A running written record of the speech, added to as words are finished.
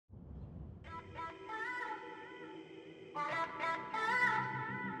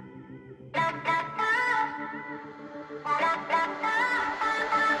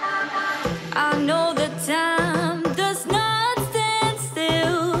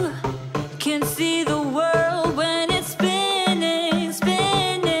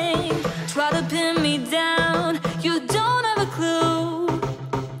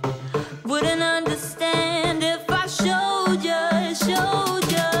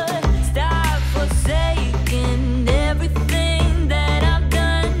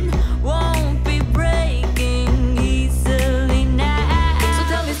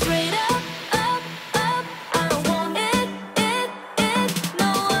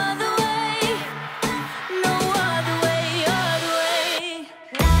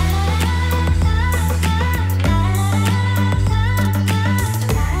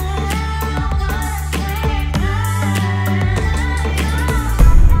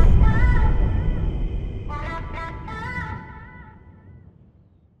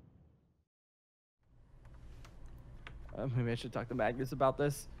Maybe I should talk to Magnus about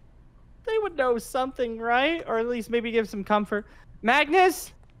this. They would know something, right? Or at least maybe give some comfort.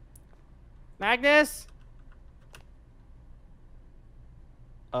 Magnus? Magnus?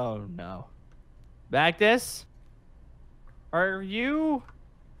 Oh, no. Magnus? Are you...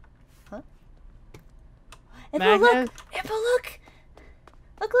 Huh? Magnus? Impa, look!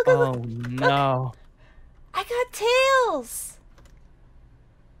 Look, look, Oh, look! no. Look. I got tails!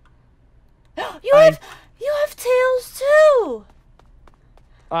 You have tails too!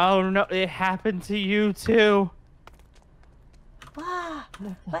 Oh, no. It happened to you, too. Wow.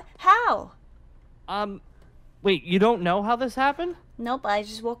 What? How? Wait, you don't know how this happened? Nope, I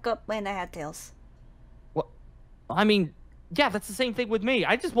just woke up when I had tails. Well, I mean, yeah, that's the same thing with me.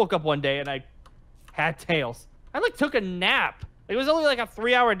 I just woke up one day and I had tails. I, like, took a nap. It was only, like, a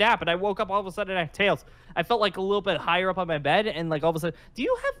 3-hour nap, and I woke up all of a sudden and I had tails. I felt, like, a little bit higher up on my bed, and, like, all of a sudden... Do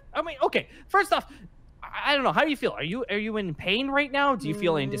you have... I mean, okay, first off, I don't know. How do you feel? Are you in pain right now? Do you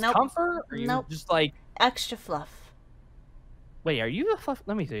feel any discomfort? Or are you just, like... Extra fluff. Wait, are you a fluff?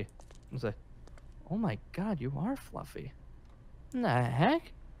 Let me see. Let's see. Oh, my God, you are fluffy. What the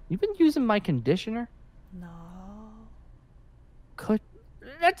heck? You've been using my conditioner? No.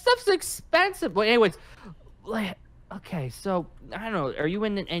 That stuff's expensive. But anyways, okay, so I don't know. Are you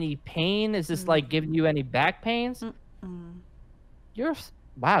in any pain? Is this like giving you any back pains?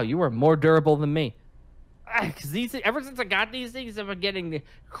 Wow, you are more durable than me. Because ever since I got these things, I've been getting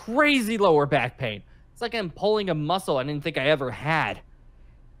crazy lower back pain. It's like I'm pulling a muscle I didn't think I ever had.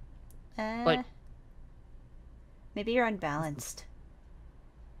 But maybe you're unbalanced.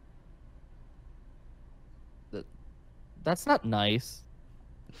 That's not nice.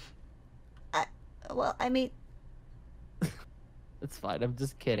 Well, I mean... It's fine. I'm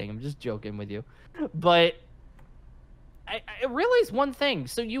just kidding. I'm just joking with you. But I realized one thing.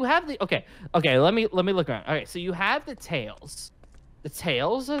 So you have the... Okay, let me look around. Okay, so you have the tails. The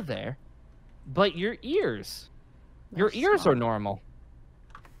tails are there. But your ears... Your ears are normal.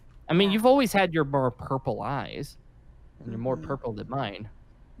 I mean, you've always had your more purple eyes. And you're more purple than mine.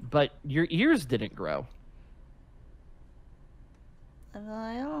 But your ears didn't grow.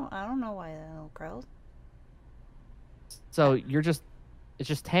 I don't know why they don't grow. So it's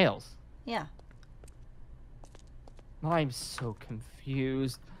just tails. Yeah. I'm so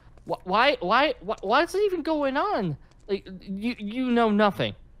confused. What's even going on? Like you know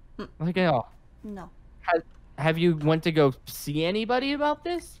nothing. Like at all. No. Have you went to go see anybody about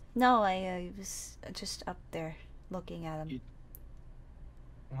this? No, I was just up there looking at them.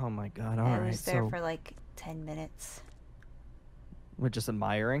 Oh my God! All right. I was there for like 10 minutes. We're just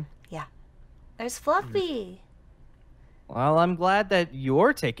admiring? Yeah. There's Fluffy. Well, I'm glad that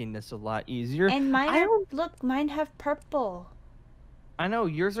you're taking this a lot easier. And mine mine have purple. I know,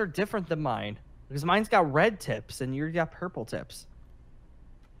 yours are different than mine. Because mine's got red tips and yours got purple tips.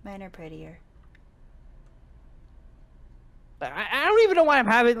 Mine are prettier. I don't even know why I'm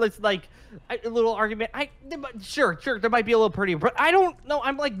having this, like, a little argument. Sure, there might be a little prettier, but I don't know.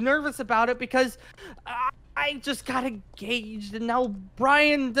 I'm, like, nervous about it because... I just got engaged, and now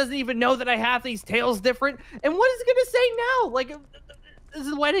Brian doesn't even know that I have these tails different. And what is he gonna say now? Like, is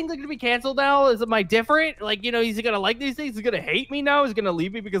the wedding gonna be canceled now? Is it different? Like, you know, is he gonna like these things? Is he gonna hate me now? Is he gonna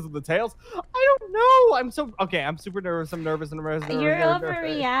leave me because of the tails? I don't know. I'm super nervous. I'm nervous. You're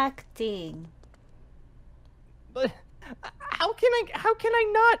overreacting. But how can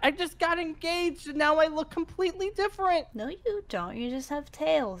I not? I just got engaged, and now I look completely different. No, you don't. You just have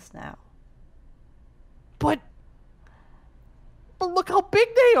tails now. But look how big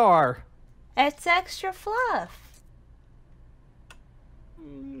they are. It's extra fluff.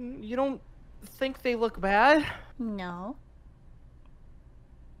 You don't think they look bad? No.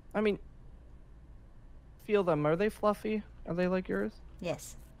 I mean, feel them. Are they fluffy? Are they like yours?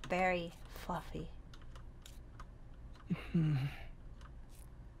 Yes, very fluffy.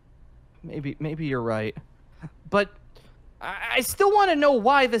 Maybe you're right. But I still want to know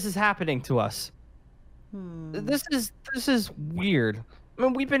why this is happening to us. This is weird. I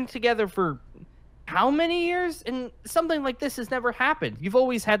mean, we've been together for how many years? And something like this has never happened. You've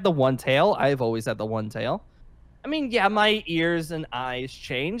always had the one tail. I've always had the one tail. I mean, yeah, my ears and eyes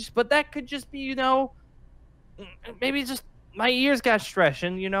changed, but that could just be, you know, maybe just my ears got stretched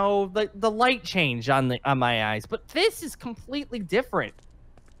and, you know, the light changed on my eyes. But this is completely different.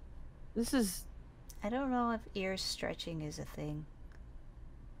 This is... I don't know if ear stretching is a thing.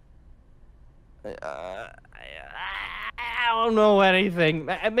 I don't know anything.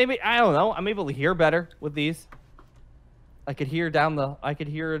 Maybe I don't know. I'm able to hear better with these. I could hear on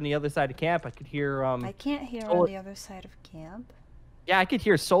the other side of camp. I could hear I can't hear on the other side of camp. Yeah, I could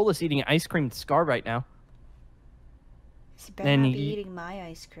hear Solus eating an ice cream scar right now. He better not be eating my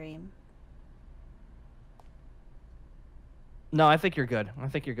ice cream. No, I think you're good. I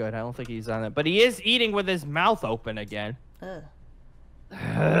think you're good. I don't think he's on it. But he is eating with his mouth open again. Ugh.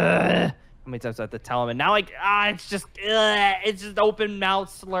 How many times do I have to tell him? And now, like, it's just open mouth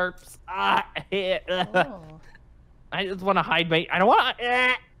slurps. Oh. I just want to hide my... I don't want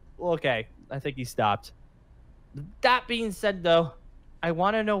to... Okay, I think he stopped. That being said, though, I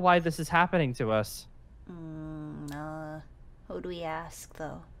want to know why this is happening to us. Who do we ask,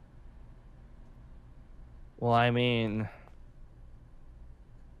 though? Well, I mean...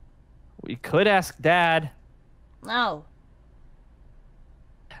 We could ask Dad. No.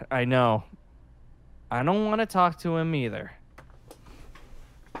 I know. I don't want to talk to him either.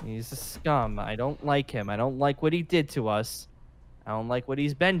 He's a scum. I don't like him. I don't like what he did to us. I don't like what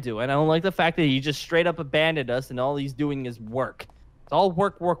he's been doing. I don't like the fact that he just straight up abandoned us and all he's doing is work. It's all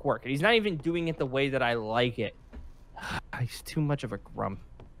work, work, work. And he's not even doing it the way that I like it. He's too much of a grump.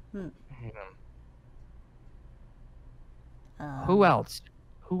 Who else?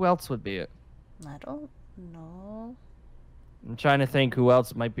 Who else would be it? I don't know. I'm trying to think who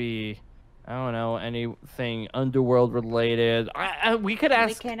else might be. I don't know, anything underworld related. We could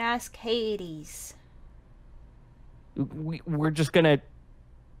ask. We can ask Hades. We're just gonna.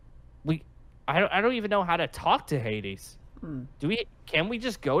 I don't even know how to talk to Hades. Can we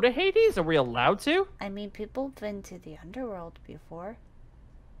just go to Hades? Are we allowed to? I mean, people have been to the underworld before.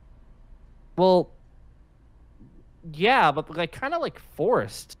 Well, yeah, but like kind of like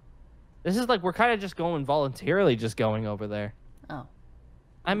forced. This is like we're kind of just going voluntarily, just going over there. Oh.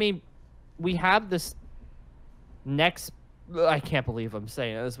 I mean, we have this next... I can't believe I'm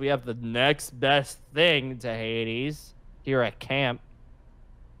saying this. We have the next best thing to Hades here at camp.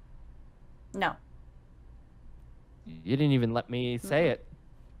 No. You didn't even let me say it.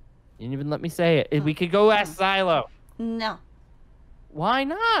 You didn't even let me say it. We could go ask Xylo. No. Why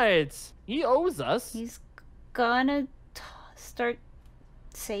not? He owes us. He's gonna start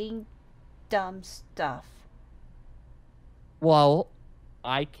saying dumb stuff. Well,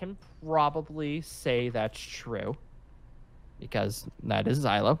 I can probably say that's true. Because that is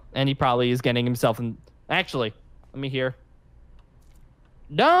Xylo. And he probably is getting himself in... Actually, let me hear.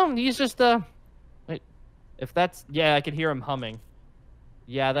 No, he's just, Wait, if that's... Yeah, I can hear him humming.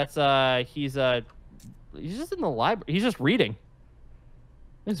 Yeah, that's, he's just in the library. He's just reading.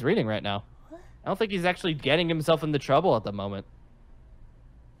 He's reading right now. What? I don't think he's actually getting himself into trouble at the moment.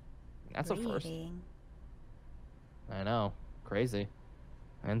 That's a first. I know. Crazy.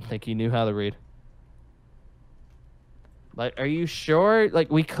 I didn't think he knew how to read. Like, are you sure?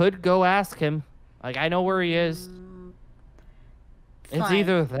 Like, we could go ask him. Like, I know where he is. It's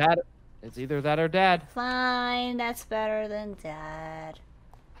either that or Dad. Fine, that's better than Dad.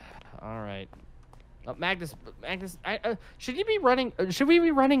 All right. Magnus, should you be running? Should we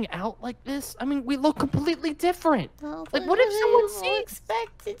be running out like this? I mean, we look completely different. Well, like, what if someone sees?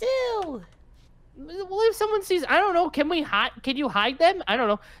 Expect to do? What if someone sees? I don't know. Can we hide? Can you hide them? I don't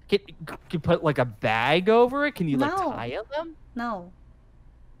know. Can you put like a bag over it? Can you like tie them? No.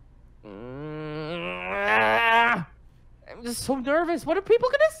 I'm just so nervous. What are people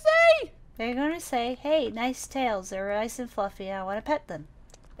gonna say? They're gonna say, "Hey, nice tails. They're nice and fluffy. I want to pet them."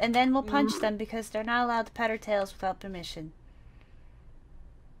 And then we'll punch them because they're not allowed to pet our tails without permission.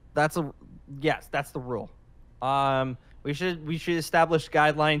 That's the rule. We should establish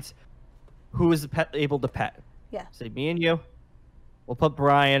guidelines. Who is able to pet? Yeah. Say me and you. We'll put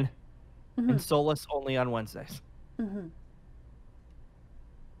Brian and Solus only on Wednesdays.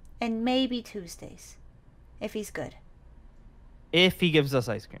 And maybe Tuesdays, if he's good. If he gives us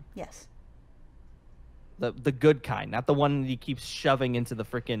ice cream. Yes. The good kind, not the one that he keeps shoving into the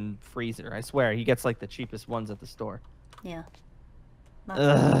freaking freezer. I swear, he gets like the cheapest ones at the store. Yeah.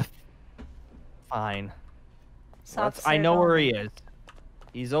 Ugh. Fine. I know where he is.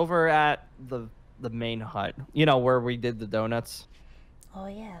 He's over at the main hut. You know, where we did the donuts. Oh,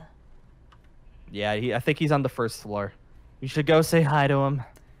 yeah. Yeah, I think he's on the first floor. We should go say hi to him.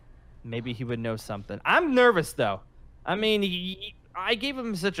 Maybe he would know something. I'm nervous, though. I mean, I gave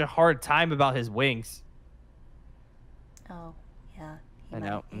him such a hard time about his wings. Oh, yeah.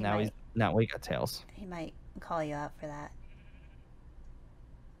 Now we got tails. He might call you out for that.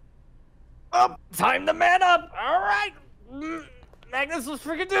 Oh, time to man up! All right! Magnus, let's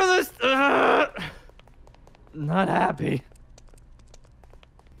freaking do this! Not happy.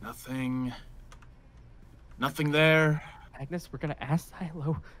 Nothing there. Magnus, we're gonna ask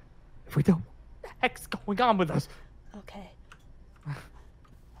Xylo if we know what the heck's going on with us. Okay.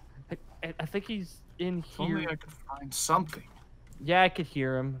 I think he's in If here. only I could find something. Yeah, I could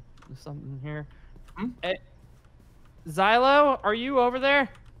hear him. There's something here. Xylo, are you over there?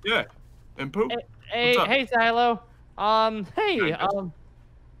 Yeah. And Pooh? Hey, What's up? hey, Xylo. Hey, Magnus?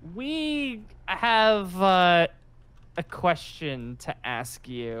 we have a question to ask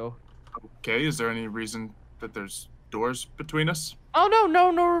you. Okay, is there any reason that there's doors between us? Oh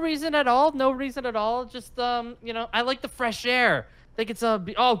no reason at all. No reason at all. Just you know, I like the fresh air. I think it's no,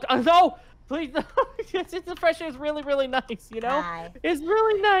 please no. The fresh air is really nice. You know, Hi. it's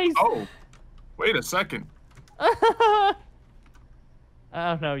really nice. Oh, wait a second.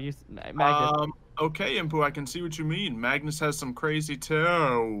 Oh no, Magnus. Okay, Impu, I can see what you mean. Magnus has some crazy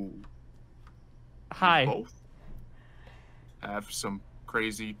tail. Hi. Both have some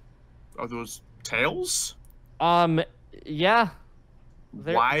crazy. Are those tails? Yeah.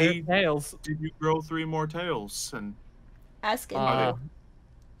 They're Why tails. did you grow 3 more tails? And Ask him.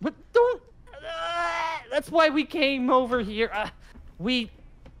 But don't. That's why we came over here. We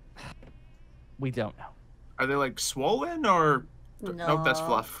don't know. are they like swollen or? No. Nope, that's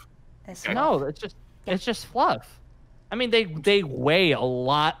fluff. That's Okay. No, it's just fluff. I mean, they weigh a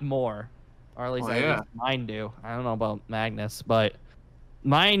lot more, or at least, Oh, at yeah. least mine do. I don't know about Magnus, but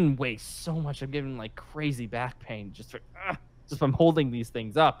mine weighs so much. I'm getting like crazy back pain just from holding these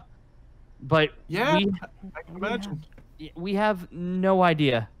things up. But Yeah, I can imagine. we have no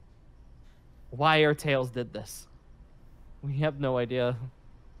idea why our tails did this. We have no idea.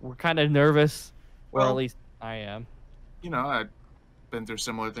 We're kind of nervous, or at Well- least I am. You know, I've been through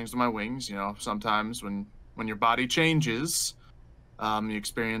similar things with my wings. You know, sometimes when your body changes, you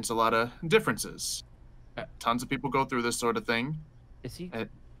experience a lot of differences. Tons of people go through this sort of thing. Is he? Uh,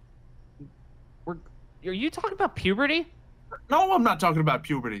 Are you talking about puberty? No, I'm not talking about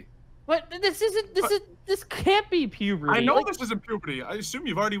puberty. What? This can't be puberty. I know Like, this isn't puberty. I assume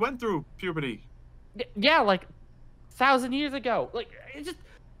you've already went through puberty. yeah, like 1,000 years ago. Like,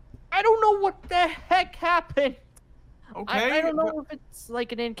 I don't know what the heck happened. Okay. I don't know if it's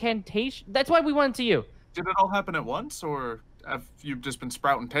like an incantation. That's why we went to you. Did it all happen at once, or have you just been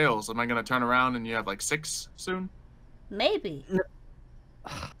sprouting tails? Am I gonna turn around and you have like 6 soon? Maybe.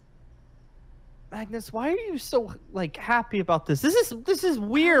 Magnus, why are you so like happy about this? This is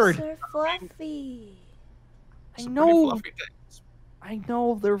weird. They're fluffy. I Some pretty know. fluffy things. I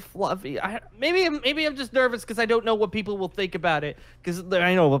know they're fluffy. Maybe I'm just nervous because I don't know what people will think about it. Because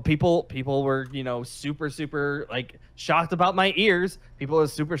I know what people were, you know, super like shocked about my ears. People are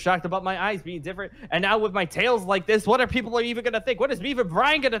super shocked about my eyes being different. And now with my tails like this, what are people even gonna think? What is even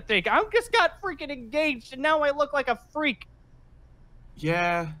Brian gonna think? I just got freaking engaged and now I look like a freak.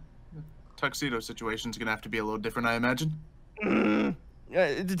 Yeah. Tuxedo situation's gonna have to be a little different, I imagine. Do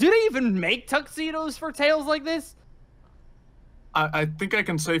they even make tuxedos for tails like this? I think I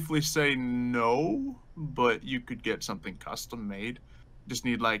can safely say no, but you could get something custom made. Just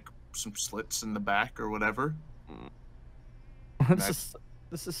need like some slits in the back or whatever. This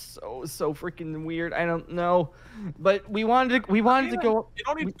is so freaking weird. I don't know, but we wanted to go. You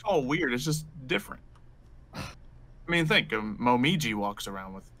don't need to call it weird. It's just different. I mean, think Momiji walks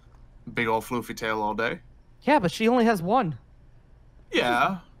around with a big old floofy tail all day. Yeah, but she only has one.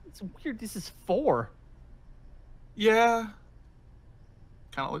 Yeah, It's weird. This is 4. yeah.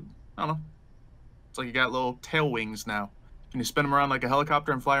 Kind of like, I don't know. It's like you got little tail wings now. Can you spin them around like a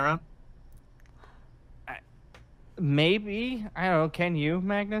helicopter and fly around? Maybe. I don't know. Can you,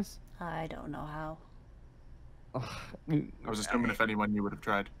 Magnus? I don't know how. I was assuming if anyone you would have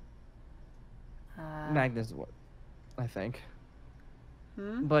tried. Magnus, what? I think.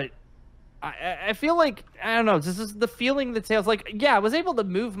 Hmm? But I feel like, I don't know, this is the feeling the tails, like, yeah, I was able to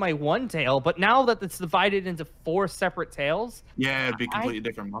move my one tail, but now that it's divided into 4 separate tails. Yeah, it'd be completely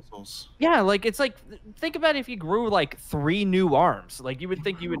different muscles. Yeah, like, it's like, think about if you grew like 3 new arms. Like, you would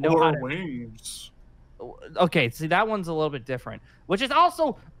think you would know how Or to. wings. Okay, see, that one's a little bit different, which is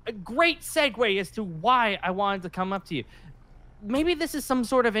also a great segue as to why I wanted to come up to you. Maybe this is some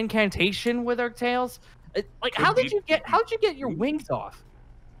sort of incantation with our tails. Like, Could how'd be. you get your wings off?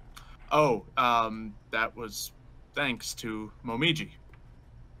 Oh, that was thanks to Momiji.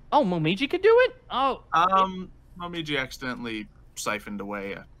 Oh, Momiji could do it? Oh. Momiji accidentally siphoned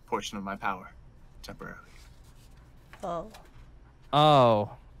away a portion of my power temporarily. Oh.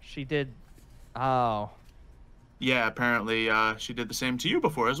 Oh, she did. Oh. Yeah, apparently she did the same to you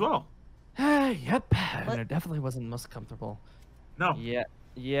before as well. Yep. And What? it definitely wasn't most comfortable. No.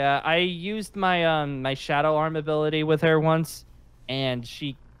 Yeah. I used my my shadow arm ability with her once, and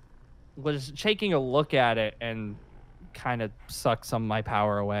she was taking a look at it and kind of sucked some of my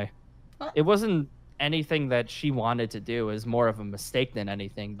power away. What? It wasn't anything that she wanted to do. It was more of a mistake than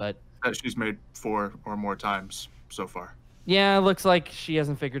anything. But That she's made 4 or more times so far. Yeah, it looks like she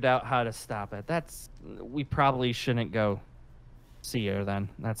hasn't figured out how to stop it. We probably shouldn't go see her then.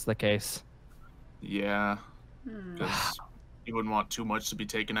 That's the case. Yeah, because you wouldn't want too much to be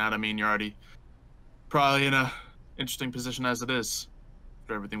taken out. I mean, you're already probably in a interesting position as it is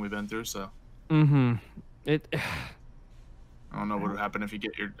for everything we've been through. So Mm-hmm. It. I don't know what would happen if you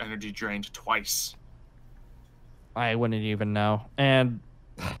get your energy drained twice. I wouldn't even know. And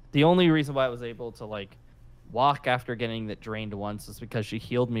the only reason why I was able to like walk after getting it drained once is because she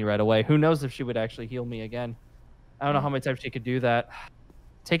healed me right away. Who knows if she would actually heal me again? I don't know how many times she could do that.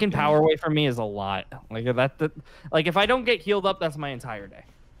 Taking power away from me is a lot. Like like if I don't get healed up, that's my entire day.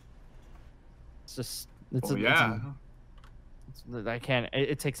 It's just I can't.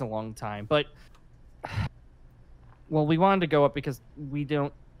 It takes a long time. But well, we wanted to go up because we're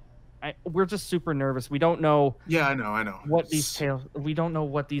just super nervous. We don't know. Yeah, I know. What these tails? We don't know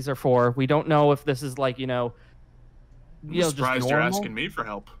what these are for. We don't know if this is like I'm just surprised normal. you're asking me for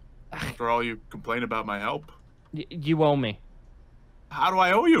help. After all, you complain about my help. You owe me. How do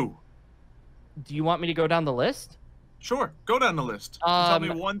I owe you? Do you want me to go down the list? Sure, go down the list. Tell me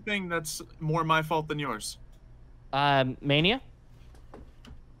one thing that's more my fault than yours. Mania.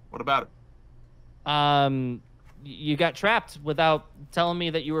 What about it? You got trapped without telling me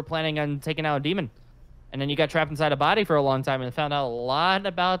that you were planning on taking out a demon. And then you got trapped inside a body for a long time and found out a lot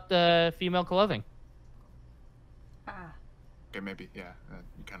about female clothing. Okay, maybe, yeah.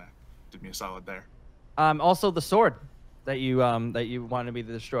 You kind of did me a solid there. Also the sword that you wanted me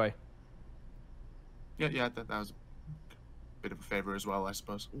to destroy. Yeah, that was a bit of a favor as well, I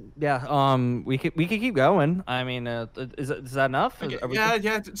suppose. Yeah, we could keep going. I mean, is that enough? Okay,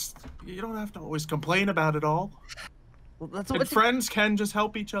 yeah. You don't have to always complain about it all. Well, that's and friends can just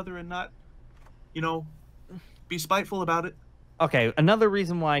help each other and not, be spiteful about it. Okay, another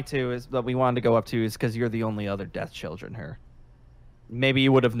reason why too is that we wanted to go up to is because you're the only other death children here. Maybe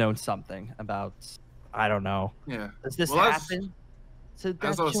you would have known something about. I don't know. Yeah. Does this happen?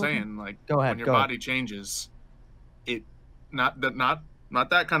 As I was saying, like when your body changes, it not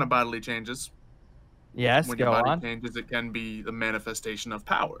that kind of bodily changes. Yes, when your body changes, it can be the manifestation of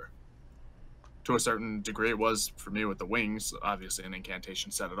power. To a certain degree, it was for me with the wings. Obviously, an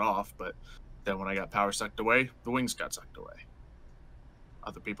incantation set it off, but then when I got power sucked away, the wings got sucked away.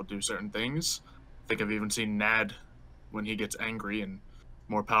 Other people do certain things. I think I've even seen Nad, when he gets angry and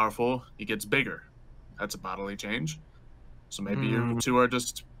more powerful, he gets bigger. That's a bodily change. So maybe you two are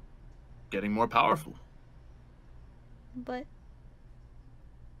just getting more powerful. But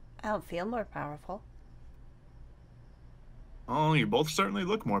I don't feel more powerful. Oh, you both certainly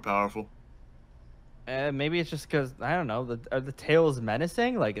look more powerful. Maybe it's just because I don't know. Are the tails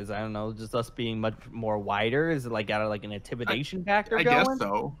menacing? Like, I don't know, just us being much more wider? Is it like got like an intimidation factor? I guess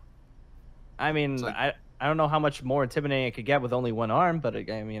so. I mean, like, I don't know how much more intimidating I could get with only one arm, but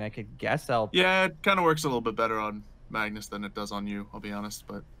I mean, I could guess I'll. Yeah, it kind of works a little bit better on Magnus than it does on you. I'll be honest,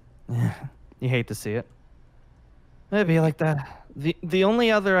 but you hate to see it. It'd be like that. The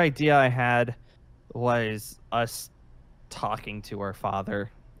only other idea I had was us talking to our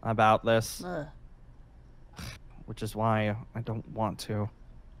father about this. Which is why I don't want to.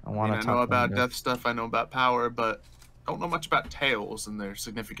 I know about death stuff. I know about power, but I don't know much about tails and their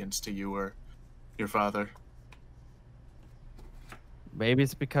significance to you or your father. Maybe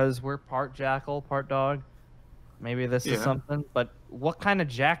it's because we're part jackal, part dog. Maybe this is something. But what kind of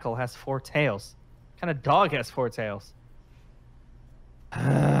jackal has 4 tails? What kind of dog has 4 tails?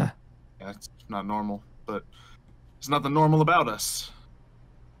 Yeah, it's not normal, but there's nothing normal about us.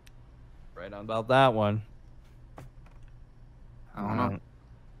 Right on about that one. I don't know.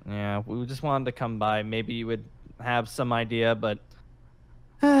 Yeah, we just wanted to come by. Maybe you would have some idea, but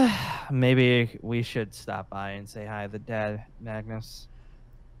maybe we should stop by and say hi to the dad, Magnus.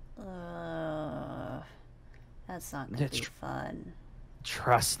 That's not gonna be fun.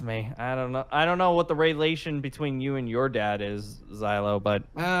 Trust me, I don't know what the relation between you and your dad is, Xylo, but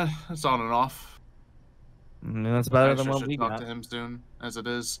it's on and off. That's better than what we talk got. to him soon, as it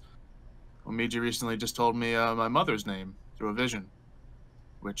is. Omiji recently just told me my mother's name through a vision,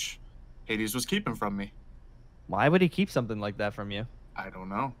 which Hades was keeping from me. Why would he keep something like that from you? I don't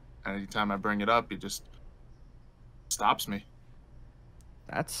know. Anytime I bring it up, he just stops me.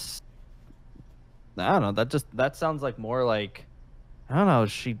 I don't know. That sounds like more like, I don't know.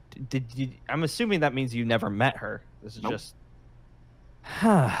 I'm assuming that means you never met her. This is just.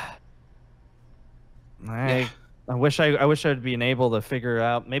 I wish I'd been able to figure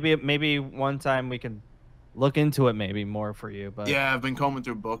out. Maybe one time we could look into it maybe more for you. But yeah, I've been combing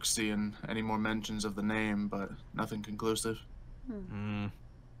through books, seeing any more mentions of the name, but nothing conclusive.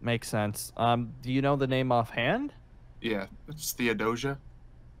 Makes sense. Do you know the name offhand? Yeah, it's Theodosia.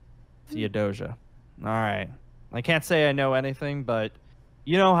 Theodosia. All right. I can't say I know anything, but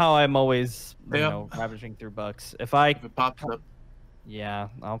you know how I'm always, you Yep. know, ravaging through books. If If it pops up. yeah,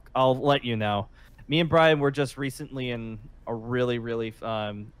 I'll let you know. Me and Brian were just recently in a really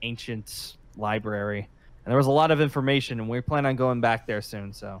ancient library, and there was a lot of information, and we plan on going back there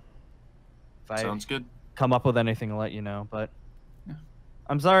soon. So if I Sounds good. come up with anything, I'll let you know. But Yeah.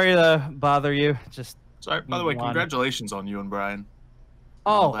 I'm sorry to bother you. Just Sorry. By the way, one. congratulations on you and Brian.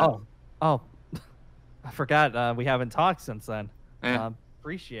 Oh. I forgot. We haven't talked since then. Yeah.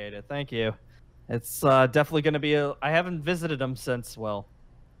 Appreciate it. Thank you. It's definitely going to be I haven't visited him since, well,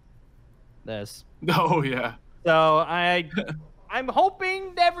 this. Oh, yeah. So I'm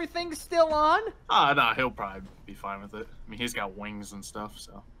hoping everything's still on. Nah, he'll probably be fine with it. I mean, he's got wings and stuff,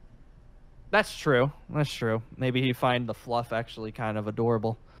 so. That's true. That's true. Maybe he find the fluff actually kind of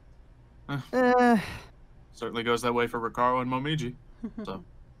adorable. Certainly goes that way for Ricaro and Momiji. So.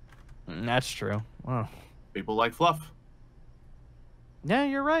 That's true. Wow. People like fluff. Yeah,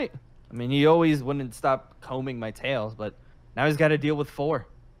 you're right. I mean, he always wouldn't stop combing my tails, but now he's got to deal with 4.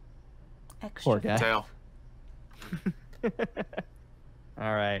 Extra. Poor guy. Tail.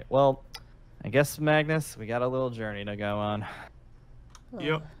 All right. Well, I guess, Magnus, we got a little journey to go on.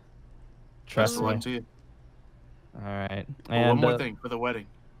 Yep. Trust Best of me. luck to you. All right. Oh, And one more thing for the wedding.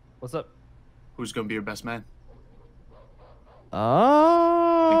 What's up? Who's going to be your best man?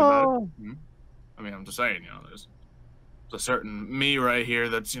 Oh. Think about it. Hmm? I mean, I'm just saying, there's a certain me right here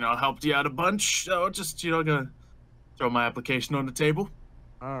that's, helped you out a bunch. So just, gonna throw my application on the table.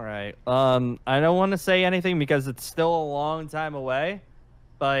 All right. I don't want to say anything because it's still a long time away,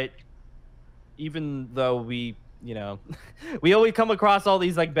 but even though we, we always come across all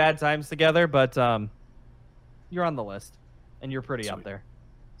these like bad times together, but you're on the list and you're pretty up there.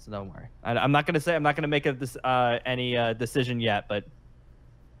 So don't worry. I'm not gonna make any decision yet, but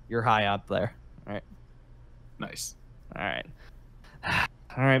you're high up there. All right. Nice. All right.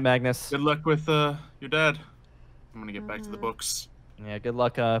 All right, Magnus. Good luck with your dad. I'm gonna get back to the books. Yeah, good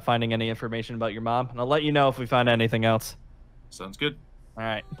luck finding any information about your mom, and I'll let you know if we find anything else. Sounds good. All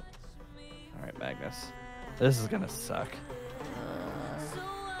right. All right, Magnus. This is gonna suck.